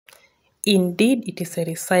Indeed, it is a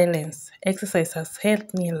resilience. Exercise has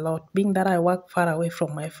helped me a lot. Being that I work far away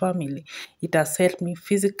from my family, it has helped me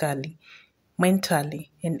physically,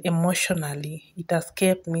 mentally, and emotionally. It has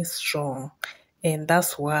kept me strong. And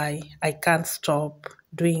that's why I can't stop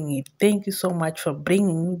doing it. Thank you so much for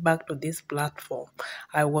bringing me back to this platform.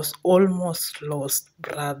 I was almost lost,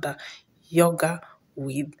 brother. Yoga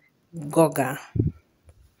with Goga.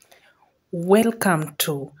 Welcome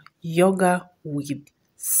to Yoga with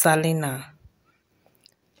Salina.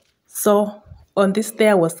 So on this day,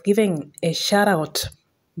 I was giving a shout out.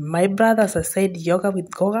 My brother, as I said, yoga with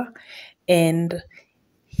Goga, and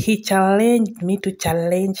he challenged me to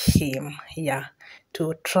challenge him, yeah,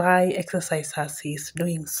 to try exercise as he's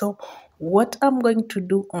doing. So what I'm going to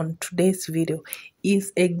do on today's video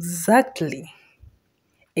is exactly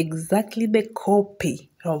the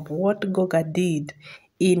copy of what Goga did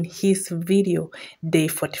in his video day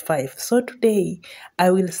 45. So today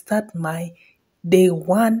I will start my day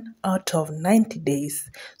 1 out of 90 days.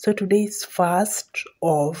 So today is 1st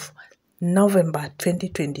of November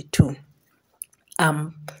 2022.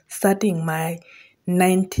 I'm starting my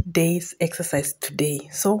 90 days exercise today.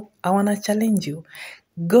 So I want to challenge you.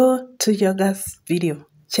 Go to Yoga's video.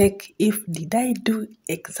 Check if did I do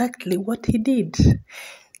exactly what he did.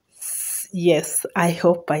 Yes, I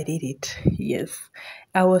hope I did it. Yes.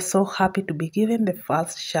 I was so happy to be given the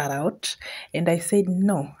first shout out, and I said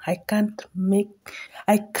no, I can't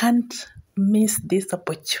miss this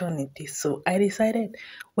opportunity. So I decided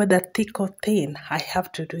whether thick or thin, I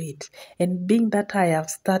have to do it. And being that I have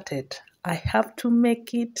started, I have to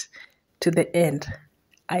make it to the end.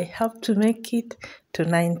 I have to make it to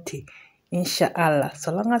 90. Inshallah,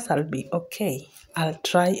 so long as I'll be okay, I'll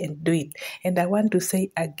try and do it. And I want to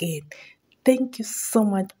say again, thank you so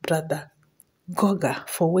much, brother Goga,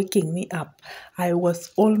 for waking me up. I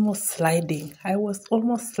was almost sliding. I was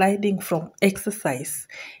almost sliding from exercise.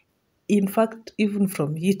 In fact, even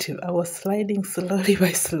from YouTube, I was sliding slowly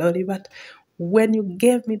by slowly. But when you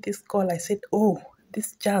gave me this call, I said, oh,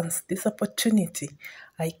 this chance, this opportunity,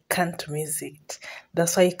 I can't miss it.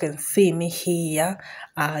 That's why you can see me here.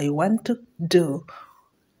 I want to do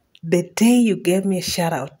the day you gave me a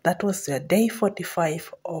shout out. That was your day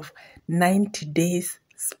 45 of 90 days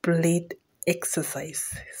split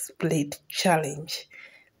exercise, split challenge.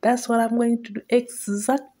 That's what I'm going to do.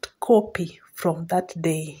 Exact copy from that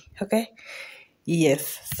day. Okay?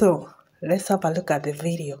 Yes. So let's have a look at the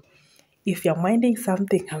video. If you're minding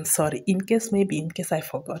something, I'm sorry. In case I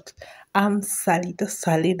forgot. I'm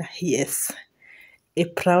Salina. Yes. A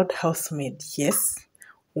proud housemaid. Yes.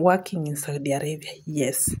 Working in Saudi Arabia.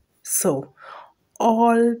 Yes. So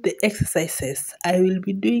all the exercises, I will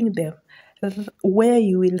be doing them where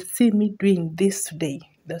you will see me doing this today.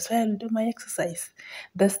 That's why I'll do my exercise.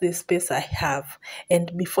 That's the space I have.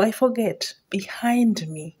 And before I forget, behind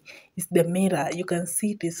me is the mirror. You can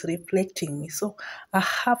see it is reflecting me. So I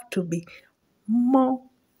have to be more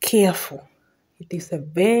careful. It is a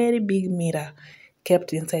very big mirror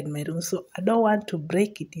kept inside my room. So I don't want to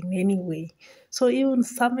break it in any way. So even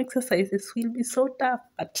some exercises will be so tough,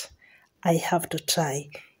 but I have to try.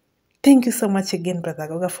 Thank you so much again, Brother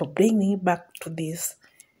Goga, for bringing me back to this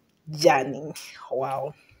journey.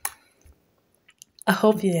 Wow. I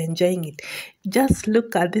hope you're enjoying it. Just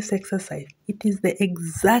look at this exercise. It is the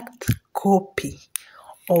exact copy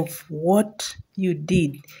of what you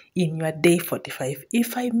did in your day 45.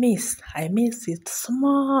 If I miss it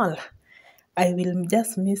small. I will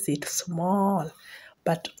just miss it small.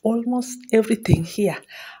 But almost everything here,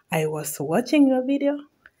 I was watching your video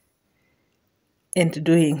and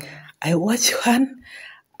doing. I watch one,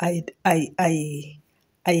 I I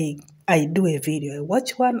I I do a video. I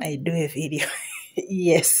watch one, I do a video.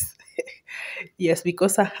 Yes. Yes,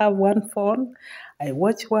 because I have one phone. I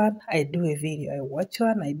watch one, I do a video. I watch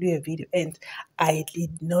one, I do a video. And I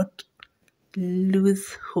did not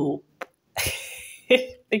lose hope.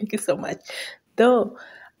 Thank you so much. Though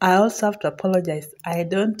I also have to apologize. I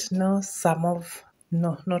don't know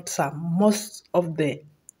not some, most of the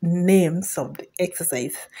names of the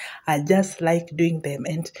exercise. I just like doing them.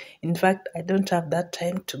 And in fact, I don't have that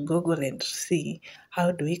time to Google and see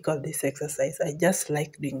how do we call this exercise. I just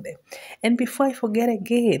like doing them. And before I forget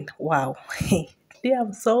again, wow, today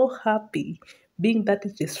I'm so happy being that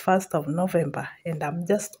it is 1st of November and I'm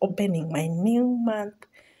just opening my new month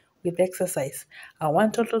with exercise. I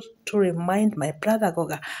want also to remind my brother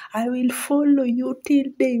Goga, I will follow you till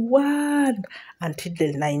day 1 until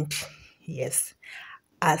day 90. Yes.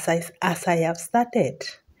 As I have started,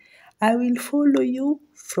 I will follow you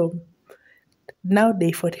from now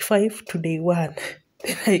day 45 to day 1.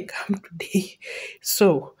 Then I come today.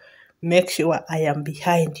 So make sure I am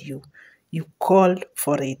behind you. You called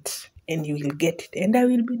for it and you will get it. And I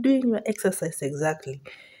will be doing your exercise exactly.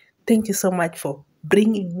 Thank you so much for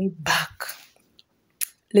bringing me back.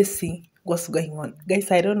 Let's see what's going on. Guys,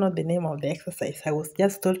 I don't know the name of the exercise. I was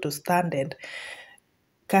just told to stand and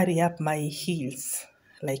carry up my heels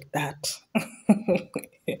like that.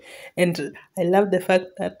 And I love the fact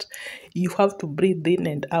that you have to breathe in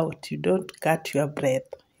and out. You don't cut your breath.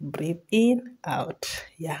 Breathe in, out.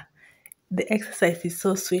 Yeah. The exercise is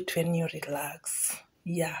so sweet when you relax.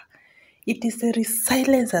 Yeah. It is a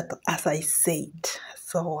resilience, as I said.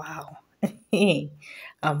 So, wow.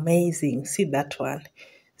 Amazing. See that one.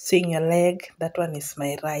 Swing your leg. That one is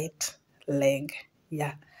my right leg.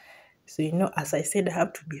 Yeah. So, as I said, I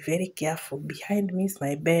have to be very careful. Behind me is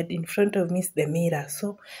my bed, in front of me is the mirror.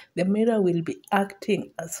 So, the mirror will be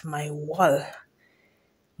acting as my wall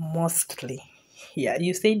mostly. Yeah,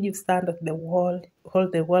 you said you stand at the wall,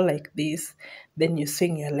 hold the wall like this, then you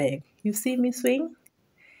swing your leg. You see me swing?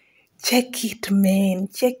 Check it, man.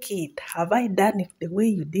 Check it. Have I done it the way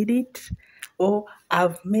you did it? Or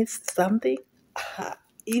I've missed something?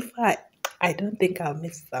 If I don't think I've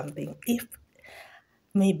missed something. If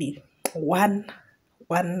maybe one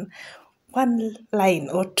one one line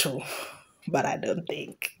or two, but I don't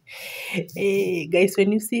think. Hey guys,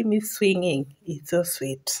 when you see me swinging, it's so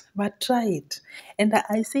sweet, but try it. And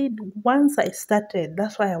I said once I started,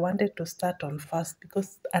 that's why I wanted to start on fast,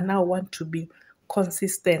 because I now want to be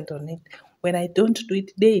consistent on it. When I don't do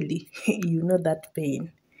it daily, you know that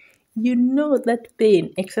pain. You know that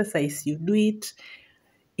pain. Exercise, you do it.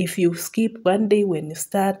 If you skip one day when you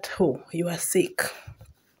start, oh, you are sick.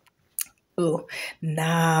 Oh,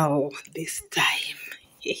 now this time.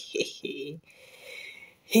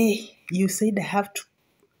 Hey, you said I have to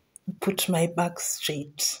put my back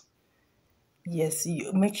straight. Yes,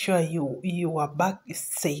 you make sure your back is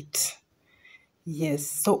straight. Yes,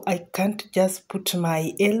 so I can't just put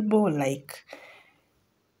my elbow like,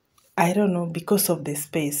 I don't know, because of the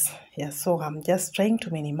space. Yeah, so I'm just trying to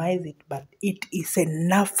minimize it, but it is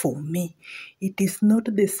enough for me. It is not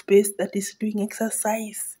the space that is doing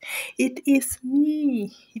exercise. It is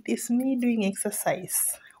me. It is me doing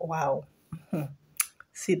exercise. Wow.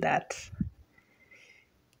 See that?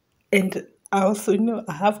 And I also,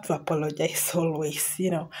 I have to apologize always.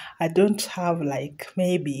 I don't have like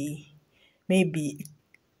maybe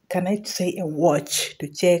can I say a watch to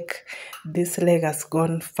check this leg has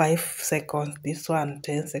gone 5 seconds, this one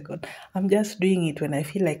 10 seconds. I'm just doing it when I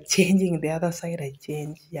feel like changing the other side, I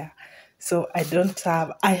change. Yeah. So I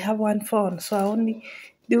have one phone, so I only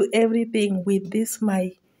do everything with this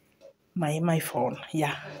my phone.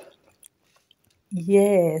 Yeah.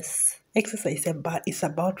 Yes, exercise is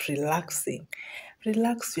about relaxing.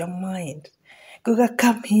 Relax your mind. Goga,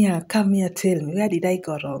 come here, tell me, where did I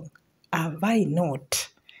go wrong? Have I not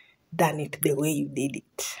done it the way you did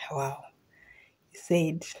it? Wow. He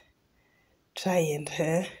said, try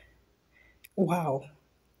and, wow,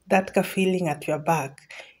 that feeling at your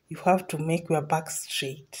back, you have to make your back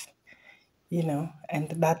straight, and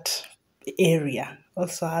that area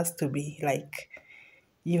also has to be like,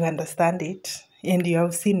 you understand it, and you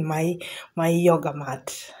have seen my yoga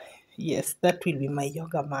mat. Yes, that will be my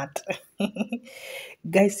yoga mat.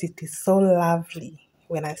 Guys, it is so lovely.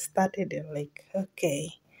 When I started, I'm like, okay,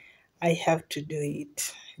 I have to do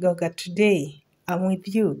it. Goga, today I'm with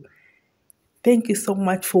you. Thank you so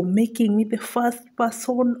much for making me the first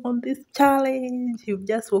person on this challenge. You've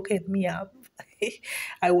just woken me up.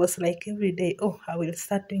 I was like every day, oh, I will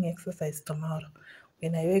start doing exercise tomorrow.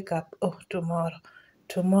 When I wake up, oh, tomorrow.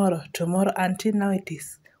 Until now, it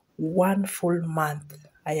is 1 full month.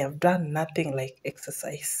 I have done nothing like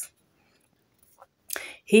exercise.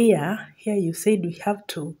 Here you said you have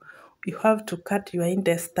to cut your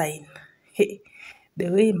intestine. Hey, the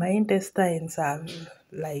way my intestines are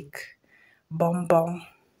like bomb bomb.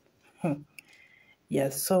 Yeah,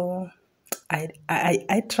 so I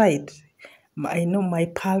tried. I know my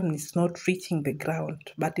palm is not reaching the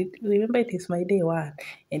ground, but remember it is my day one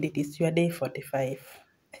and it is your day 45.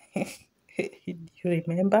 You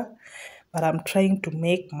remember? But I'm trying to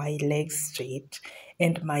make my legs straight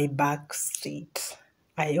and my back straight.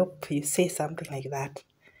 I hope you say something like that.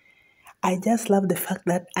 I just love the fact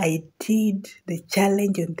that I did the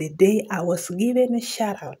challenge on the day I was given a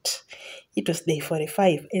shout out. It was day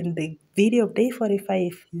 45, and the video of day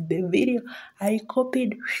 45 is the video I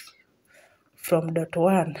copied from dot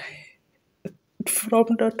one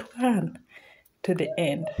to the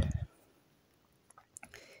end.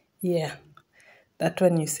 Yeah, that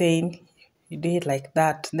one you saying you do it like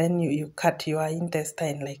that, then you cut your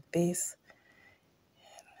intestine like this.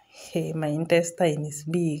 Hey, my intestine is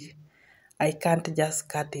big. I can't just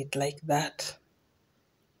cut it like that.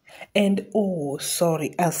 And oh,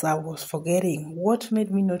 sorry, as I was forgetting, what made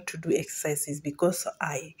me not to do exercise is because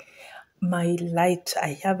I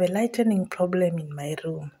have a lightening problem in my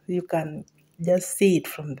room. You can just see it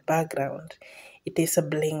from the background. It is a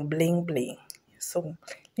bling, bling, bling. So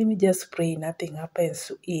let me just pray nothing happens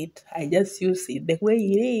to it. I just use it the way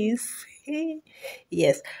it is.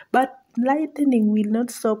 Yes, but lightening will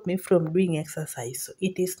not stop me from doing exercise. So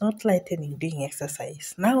it is not lightening doing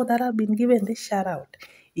exercise. Now that I've been given this shout out,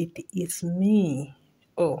 it is me.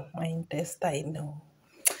 Oh, my intestine. No,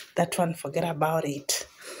 that one, forget about it.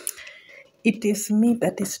 It is me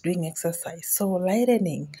that is doing exercise. So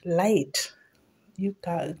lightening, light, you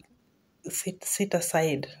can sit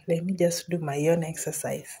aside. Let me just do my own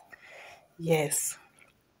exercise. Yes.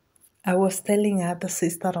 I was telling other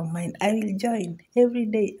sister of mine, I will join every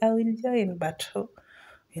day. I will join, but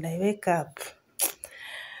when I wake up.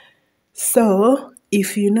 So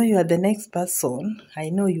if you know you are the next person, I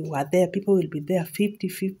know you are there. People will be there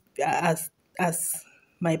 50, as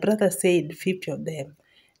my brother said, 50 of them.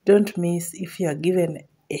 Don't miss if you are given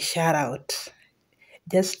a shout out.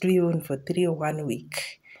 Just do even for 3 or 1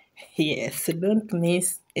 week. Yes, don't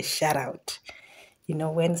miss a shout out. You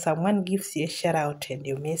know, when someone gives you a shout out and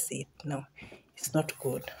you miss it, no, it's not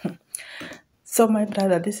good. So, my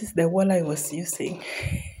brother, this is the wall I was using.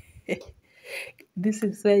 This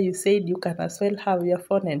is where you said you can as well have your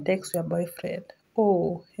phone and text your boyfriend.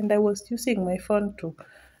 Oh, and I was using my phone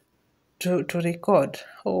to record.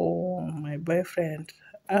 Oh, my boyfriend.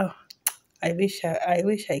 Oh, I wish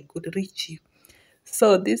I could reach you.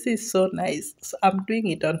 So this is so nice. So I'm doing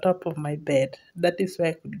it on top of my bed. That is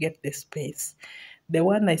where I could get the space. The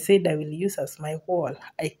one I said I will use as my wall,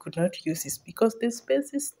 I could not use it because the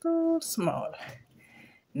space is too small.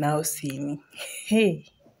 Now see me. Hey,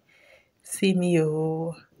 see me,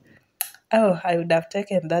 oh. Oh, I would have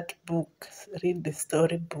taken that book, read the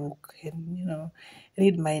storybook, and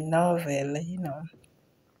read my novel.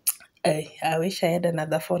 I wish I had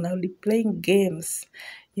another phone. I would be playing games.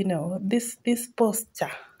 This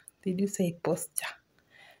posture. Did you say posture?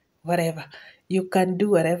 Whatever. You can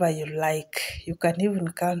do whatever you like. You can even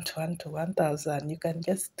count 1 to 1,000. You can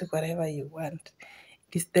just do whatever you want.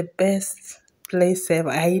 It's the best place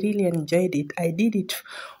ever. I really enjoyed it. I did it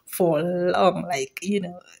for long.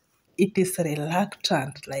 It is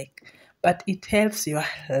reluctant, but it helps your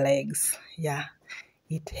legs. Yeah,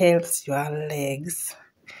 it helps your legs.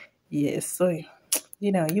 Yes, so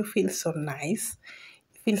you feel so nice.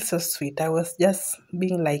 You feel so sweet. I was just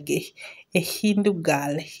being like a Hindu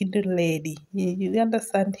girl, Hindu lady. You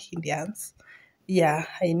understand Indians? Yeah,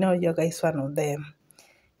 I know you guys one of them.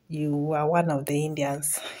 You are one of the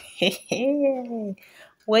Indians.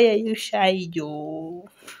 Why are you shy, Joe?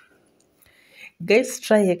 Guys,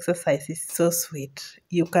 try exercise. It's so sweet.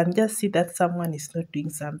 You can just see that someone is not doing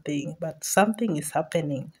something, but something is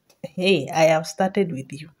happening. Hey, I have started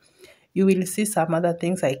with you. You will see some other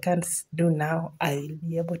things I can't do now. I will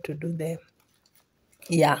be able to do them.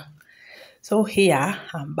 Yeah. So here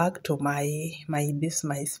I'm back to my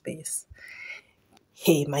space.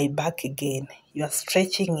 Hey, my back again. You are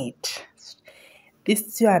stretching it.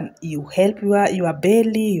 This one you help your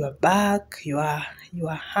belly, your back, your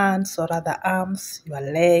hands or other arms, your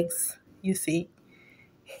legs. You see.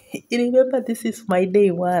 You remember this is my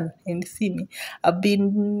day one and see me. I've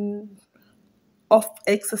been off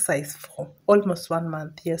exercise for almost 1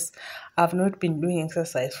 month. Yes, I've not been doing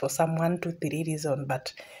exercise for some 1, 2, 3 reasons,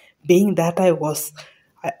 but being that I was,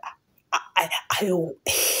 I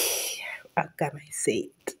how can I say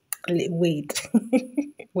it? Wait,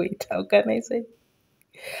 wait, how can I say?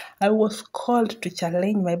 I was called to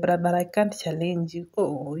challenge my brother. I can't challenge you.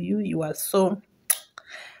 Oh, you are so.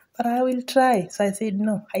 But I will try. So I said,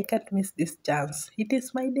 no, I can't miss this chance. It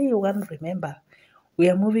is my day one, remember. We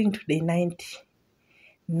are moving to day 90.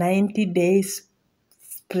 90 days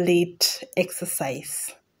split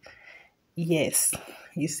exercise. Yes,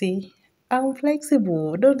 you see, I'm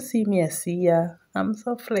flexible. Don't see me as seer. I'm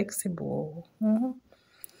so flexible.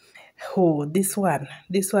 Oh, this one,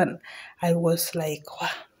 I was like, wow,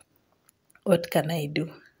 what can I do?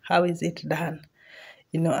 How is it done?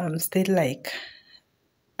 I'm still like,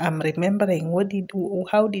 I'm remembering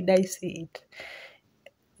how did I say it?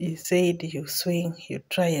 You said you swing, you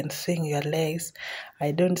try and swing your legs. I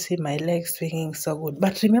don't see my legs swinging so good.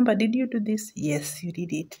 But remember, did you do this? Yes, you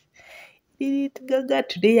did it. Did it, Gaga?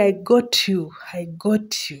 Today I got you. I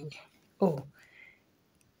got you. Oh,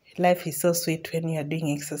 life is so sweet when you are doing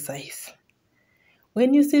exercise.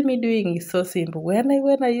 When you see me doing, it's so simple. When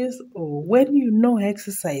I use, when you know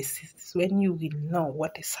exercise, it's when you will know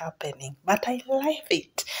what is happening. But I love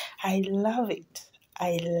it. I love it.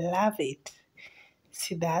 I love it.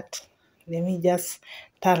 See that? Let me just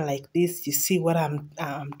turn like this. You see what I'm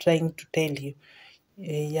trying to tell you?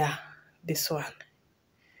 Yeah, this one.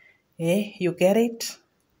 You get it?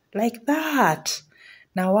 Like that.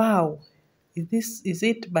 Now, wow. Is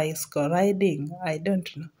it bicycle riding? I don't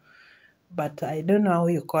know. But I don't know how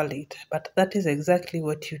you call it. But that is exactly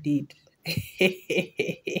what you did.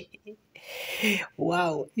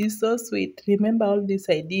 Wow, it's so sweet. Remember all this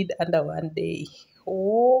I did under one day.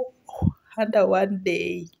 Oh, under one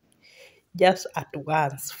day. Just at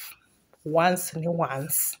once. Once and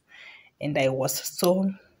once. And I was so.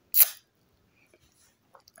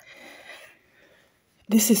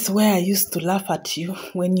 This is where I used to laugh at you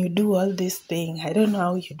when you do all these things. I don't know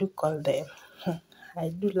how you do call them. I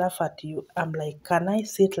do laugh at you. I'm like, can I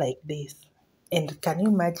sit like this? And can you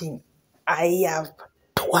imagine? I have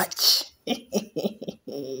twitch.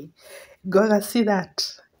 Gonna see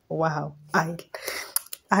that? Wow. I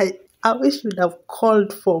wish you'd have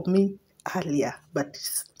called for me earlier, but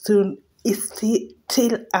it's still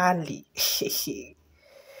early.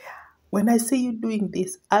 When I see you doing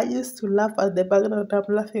this, I used to laugh at the background. I'm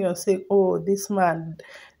laughing and saying, "Oh, this man,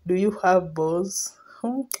 do you have balls?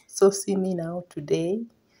 So see me now today.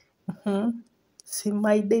 See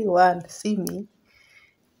my day one. See me.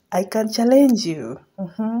 I can challenge you.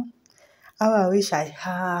 How I wish I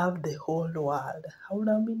have the whole world. I would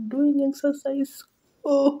have been doing exercise.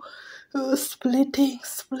 Splitting.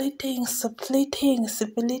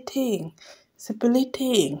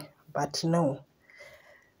 But no,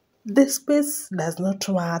 the space does not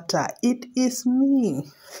matter. It is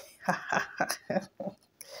me.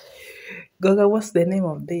 Goga, what's the name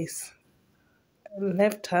of this?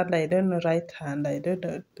 Left hand, I don't know. Right hand, I don't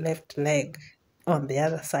know. Left leg on the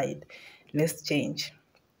other side. Let's change.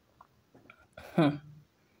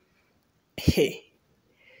 Hey,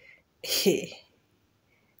 hey.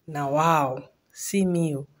 Now, wow. See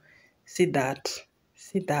me. See that.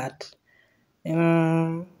 See that.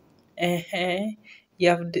 Um, you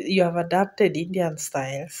have adapted Indian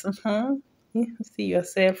styles. You see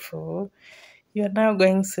yourself. You're now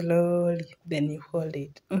going slowly. Then you hold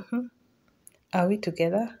it. Are we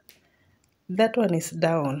together? That one is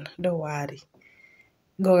down. Don't worry.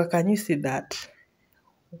 Goga, can you see that?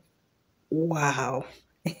 Wow.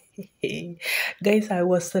 Guys, I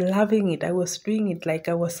was loving it. I was doing it like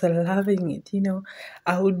I was loving it.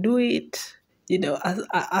 I would do it,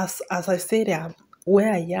 as I said,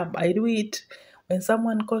 where I am, I do it. When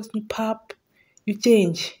someone calls me pap, you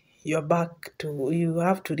change. You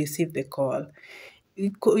have to receive the call.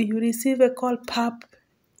 You receive a call, pap,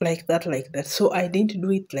 like that. So I didn't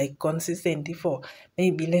do it like consistently for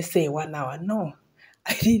maybe, let's say, 1 hour. No,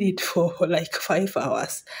 I did it for like 5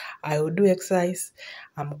 hours. I would do exercise.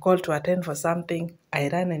 I'm called to attend for something. I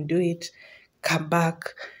run and do it. Come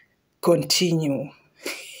back, continue.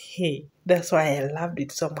 Hey, that's why I loved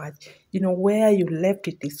it so much. Where you left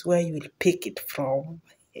it is where you will pick it from.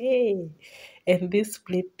 Hey, and this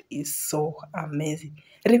split is so amazing.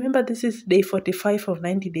 Remember, this is day 45 of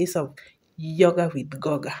 90 days of yoga with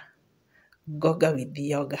Goga. Goga with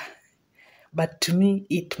yoga. But to me,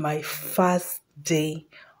 it's my first day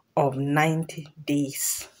of 90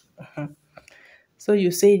 days. So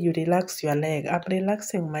you said you relax your leg. I'm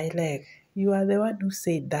relaxing my leg. You are the one who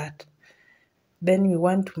said that. Then we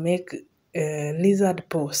want to make a lizard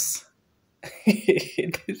pose.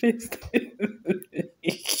 This is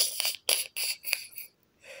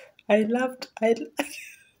I laughed.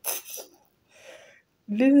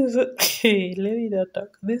 This is let me not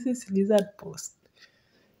talk. This is lizard pose.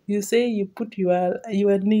 You say you put your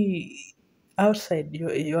knee outside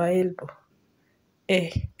your elbow. Eh,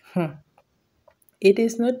 it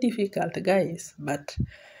is not difficult, guys, but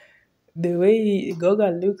the way Goga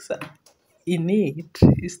looks in it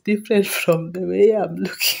is different from the way I'm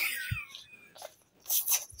looking.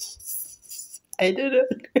 I don't know.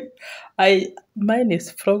 Mine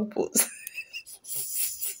is frog pose.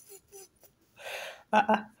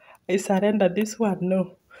 I surrender this one.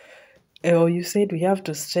 No. Oh, you said we have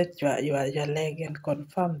to stretch your leg and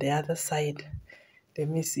confirm the other side. Let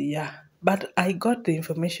me see. Yeah. But I got the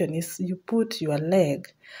information is you put your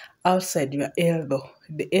leg outside your elbow.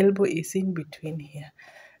 The elbow is in between here.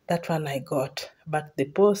 That one I got. But the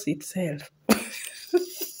pose itself.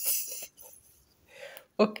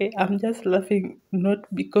 Okay, I'm just laughing not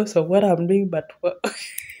because of what I'm doing, but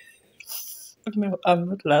no, I'm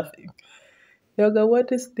not laughing. Yoga,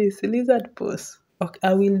 what is this? Lizard pose. Okay,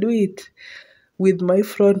 I will do it with my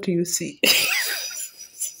front, you see.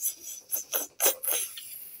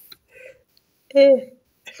 Eh.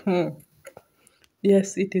 Hmm.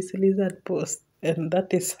 Yes, it is lizard post, and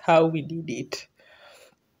that is how we did it.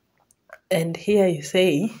 And here you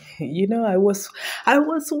say, I was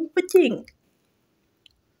watching.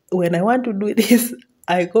 When I want to do this,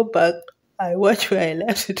 I go back, I watch where I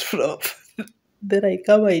left it from. Then I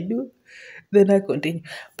come, I do, then I continue.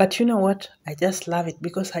 But you know what? I just love it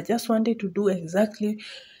because I just wanted to do exactly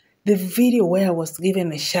the video where I was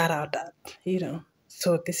given a shout out at.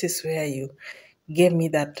 So this is where you gave me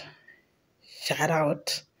that shout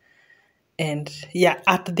out. And yeah,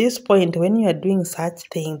 at this point, when you are doing such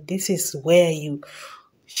thing, this is where you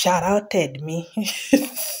shout outed me.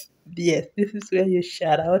 Yes, this is where you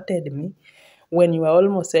shout outed me when you are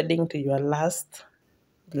almost heading to your last,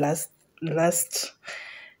 last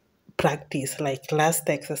practice, like last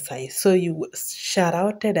exercise. So you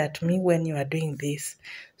shouted at me when you are doing this.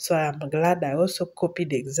 So I'm glad I also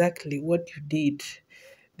copied exactly what you did.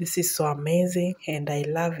 This is so amazing and I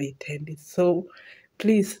love it. And it's so,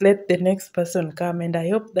 please let the next person come. And I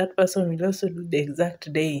hope that person will also do the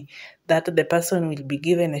exact day that the person will be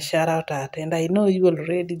given a shout out at. And I know you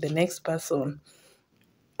already, the next person.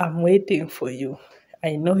 I'm waiting for you.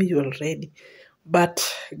 I know you already. But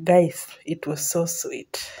guys, it was so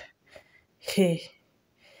sweet. Hey,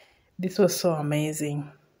 this was so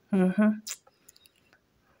amazing.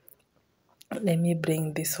 Let me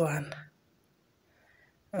bring this one.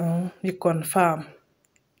 You confirm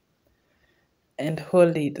and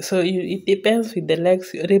hold it. So it depends with the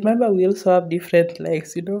legs. Remember, we also have different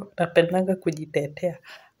legs. Napendanga kujitetea.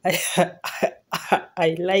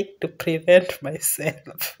 I like to prevent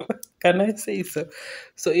myself. Can I say so?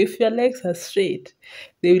 So if your legs are straight,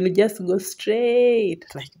 they will just go straight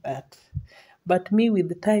like that. But me, with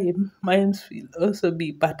the time, mine will also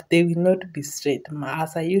be, but they will not be straight.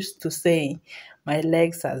 As I used to say, my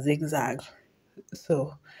legs are zigzag.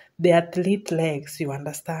 So the athlete legs, you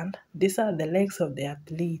understand? These are the legs of the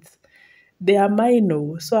athletes. They are mine,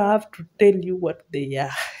 oh, so I have to tell you what they are.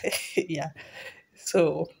 Yeah.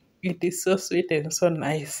 So it is so sweet and so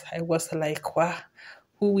nice. I was like, wow,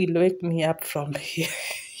 who will wake me up from here?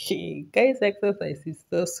 Guys, exercise is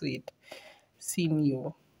so sweet. Seeing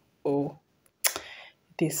you. Oh,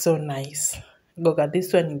 it is so nice. Goga,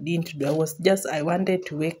 this one you didn't do. I wanted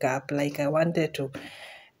to wake up. Like I wanted to.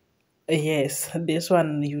 Yes, this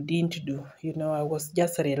one you didn't do. I was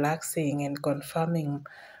just relaxing and confirming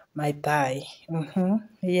my thigh.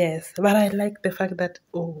 Yes, but I like the fact that,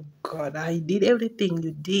 oh God, I did everything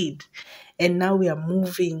you did. And now we are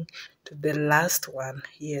moving to the last one.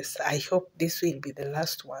 Yes, I hope this will be the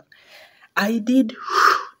last one. I did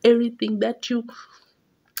everything that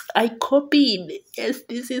I copied. Yes,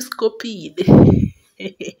 this is copied.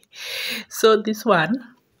 So this one,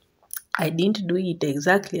 I didn't do it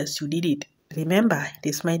exactly as you did it. Remember, it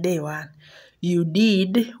is my day one. You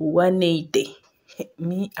did 180.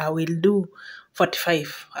 Me, I will do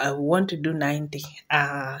 45. I want to do 90.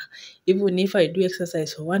 Even if I do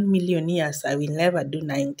exercise for 1 million years, I will never do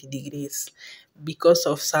 90 degrees because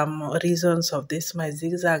of some reasons of this, my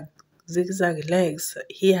zigzag legs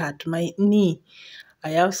here at my knee. I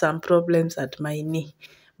have some problems at my knee,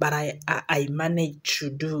 but I managed to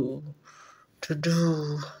do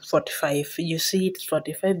 45. You see, it's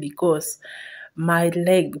 45 because my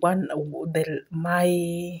leg,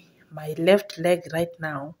 my left leg right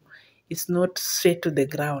now is not straight to the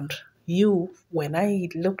ground. When I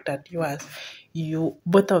looked at yours,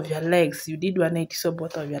 both of your legs, you did 180, so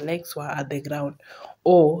both of your legs were at the ground.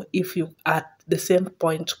 Or if you at the same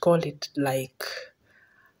point, call it like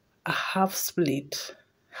a half split,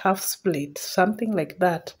 something like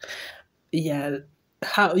that. Yeah,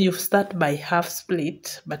 how you start by half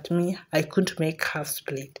split, but me, I couldn't make half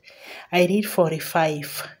split. I did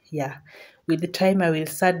 45. Yeah, with the time I will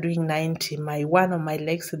start doing 90. My one of my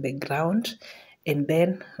legs in the ground, and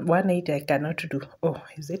then 180 I cannot do. Oh,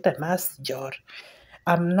 is it a mass job?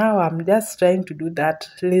 I'm just trying to do that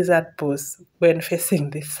lizard pose when facing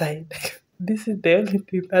this side. This is the only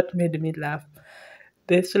thing that made me laugh.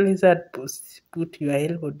 This lizard pose, put your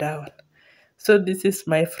elbow down. So this is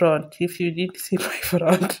my front. If you did see my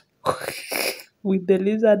front with the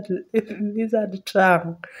lizard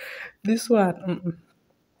trunk, this one,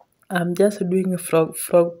 I'm just doing a frog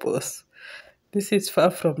pose. This is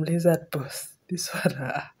far from lizard pose. This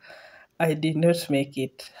one, I did not make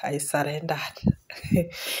it. I surrendered.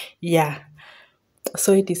 Yeah.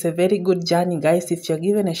 So it is a very good journey, guys. If you're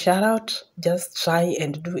given a shout out, just try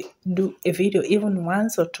and do a video even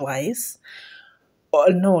once or twice. Oh,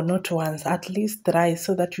 no, not once, at least thrice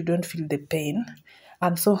so that you don't feel the pain.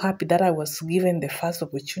 I'm so happy that I was given the first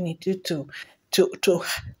opportunity to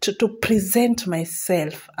present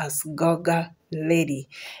myself as Goga lady.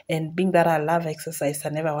 And being that I love exercise, I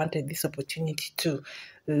never wanted this opportunity to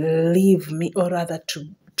leave me, or rather to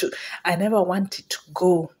I never wanted to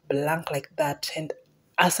go blank like that. And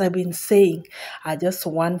as I've been saying, I just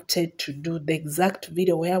wanted to do the exact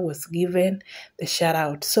video where I was given the shout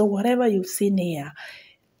out. So whatever you've seen here,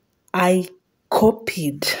 I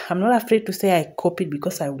copied. I'm not afraid to say I copied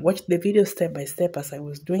because I watched the video step by step as I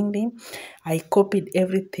was doing them. I copied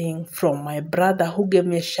everything from my brother who gave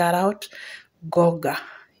me a shout out, Goga,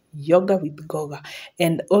 Yoga with Goga.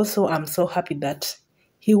 And also, I'm so happy that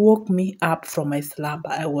he woke me up from my slumber.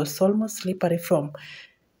 I was almost slippery from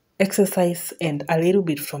exercise and a little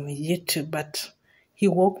bit from YouTube, but he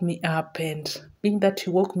woke me up. And being that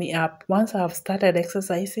he woke me up, once I've started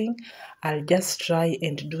exercising, I'll just try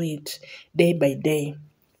and do it day by day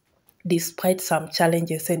despite some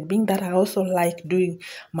challenges. And being that I also like doing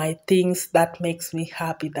my things that makes me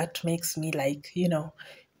happy, that makes me like,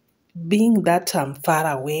 being that I'm far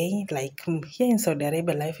away, like here in Saudi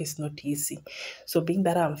Arabia, life is not easy. So being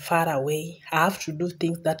that I'm far away, I have to do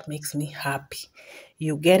things that makes me happy.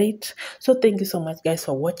 You get it? So thank you so much, guys,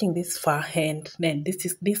 for watching this far. And then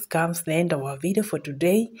this comes the end of our video for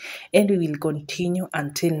today, and we will continue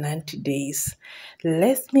until 90 days.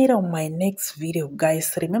 Let's meet on my next video,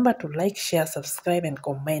 guys. Remember to like, share, subscribe, and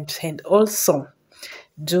comment, and also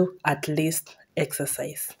do at least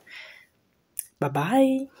exercise. Bye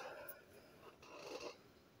bye.